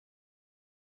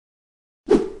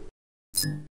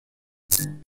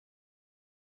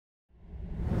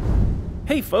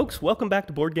Hey folks, welcome back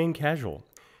to Board Game Casual.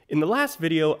 In the last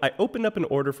video, I opened up an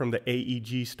order from the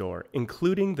AEG store,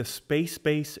 including the Space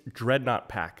Base Dreadnought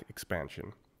Pack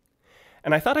expansion.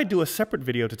 And I thought I'd do a separate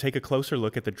video to take a closer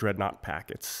look at the Dreadnought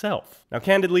Pack itself. Now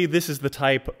candidly, this is the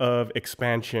type of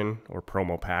expansion, or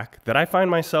promo pack, that I find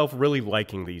myself really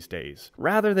liking these days.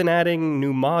 Rather than adding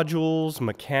new modules,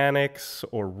 mechanics,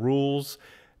 or rules,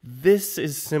 this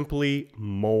is simply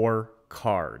more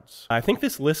cards. I think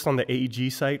this lists on the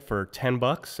AEG site for 10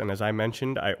 bucks, and as I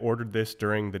mentioned, I ordered this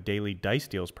during the daily Dice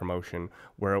Deals promotion,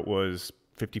 where it was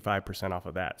 55% off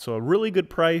of that. So a really good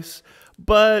price,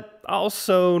 but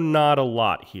also not a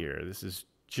lot here. This is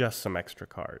just some extra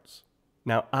cards.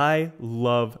 Now, I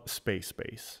love Space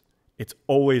Base. It's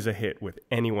always a hit with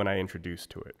anyone I introduce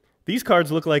to it. These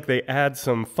cards look like they add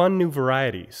some fun new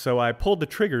variety, so I pulled the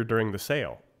trigger during the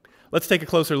sale. Let's take a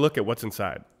closer look at what's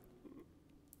inside.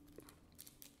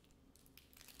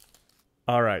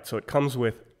 All right, so it comes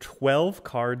with 12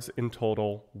 cards in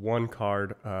total, one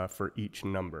card for each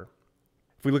number.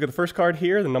 If we look at the first card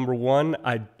here, the number 1,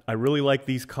 I really like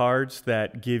these cards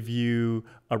that give you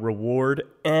a reward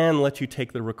and let you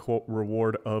take the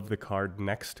reward of the card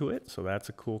next to it. So that's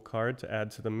a cool card to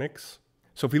add to the mix.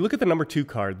 So if we look at the number 2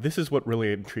 card, this is what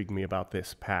really intrigued me about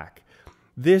this pack.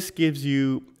 This gives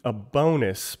you a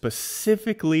bonus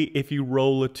specifically if you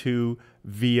roll a 2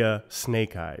 via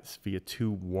Snake Eyes, via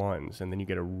 2 1s, and then you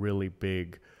get a really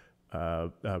big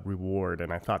reward,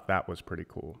 and I thought that was pretty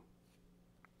cool.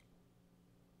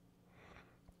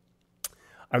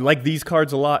 I like these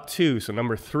cards a lot too. So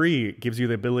number 3 gives you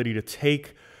the ability to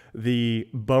take the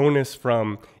bonus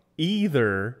from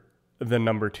either the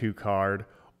number 2 card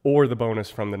or the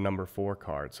bonus from the number 4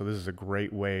 card. So this is a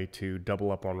great way to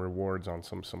double up on rewards on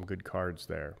some good cards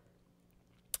there.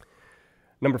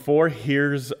 Number 4,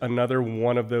 here's another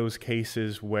one of those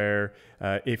cases where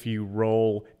if you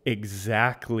roll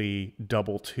exactly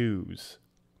double 2s,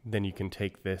 then you can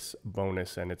take this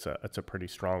bonus, and it's a pretty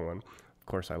strong one. Of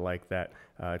course, I like that.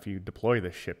 If you deploy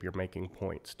this ship, you're making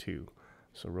points too.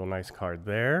 So real nice card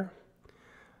there.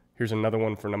 Here's another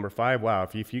one for number 5. Wow,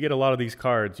 if you get a lot of these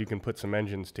cards, you can put some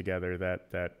engines together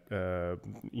that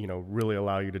you know, really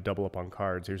allow you to double up on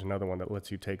cards. Here's another one that lets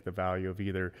you take the value of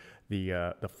either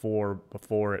the 4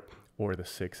 before it or the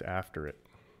 6 after it.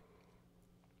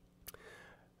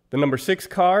 The number 6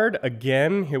 card,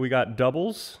 again, here we got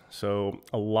doubles, so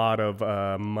a lot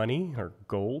of money or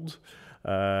gold.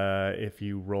 If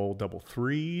you roll double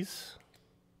 3s,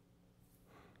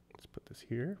 let's put this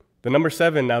here. The number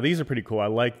 7, now these are pretty cool. I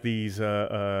like these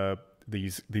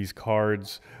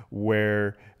cards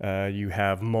where you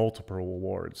have multiple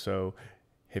rewards. So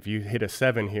if you hit a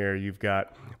 7 here, you've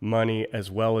got money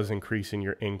as well as increasing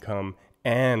your income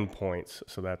and points.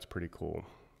 So that's pretty cool.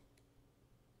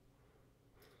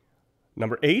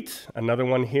 Number 8, another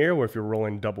one here where if you're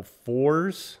rolling double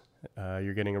 4s,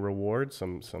 you're getting a reward,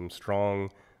 some strong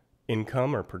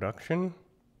income or production.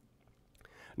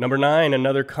 Number 9,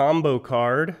 another combo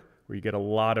card where you get a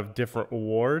lot of different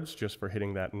rewards just for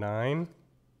hitting that 9.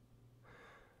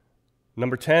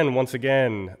 Number 10, once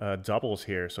again, doubles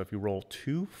here. So if you roll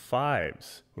 2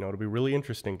 5s, you know, it'll be really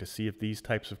interesting to see if these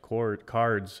types of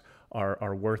cards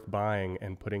are worth buying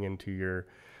and putting into your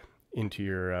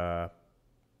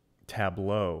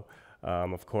tableau.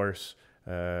 Of course,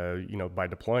 you know, by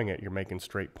deploying it, you're making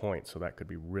straight points, so that could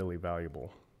be really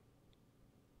valuable.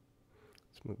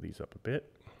 Let's move these up a bit.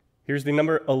 Here's the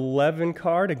number 11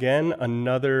 card. Again,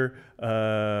 another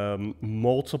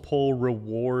multiple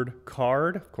reward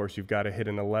card. Of course, you've got to hit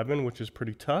an 11, which is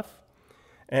pretty tough.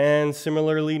 And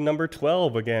similarly, number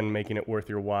 12, again, making it worth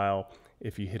your while.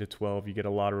 If you hit a 12, you get a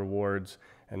lot of rewards,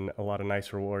 and a lot of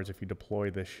nice rewards if you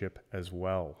deploy this ship as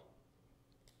well.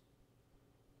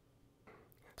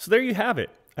 So there you have it.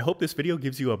 I hope this video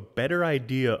gives you a better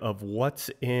idea of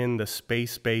what's in the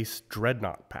Space Base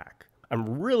Dreadnought Pack.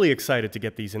 I'm really excited to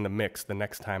get these in the mix the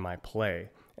next time I play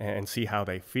and see how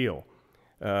they feel.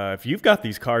 If you've got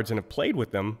these cards and have played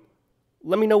with them,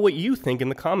 let me know what you think in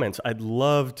the comments. I'd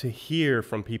love to hear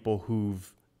from people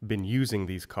who've been using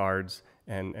these cards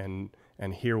and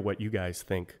hear what you guys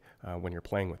think when you're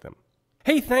playing with them.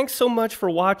 Hey, thanks so much for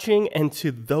watching, and to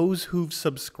those who've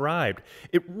subscribed.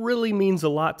 It really means a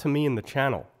lot to me and the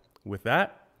channel. With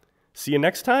that, see you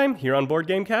next time here on Board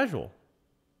Game Casual.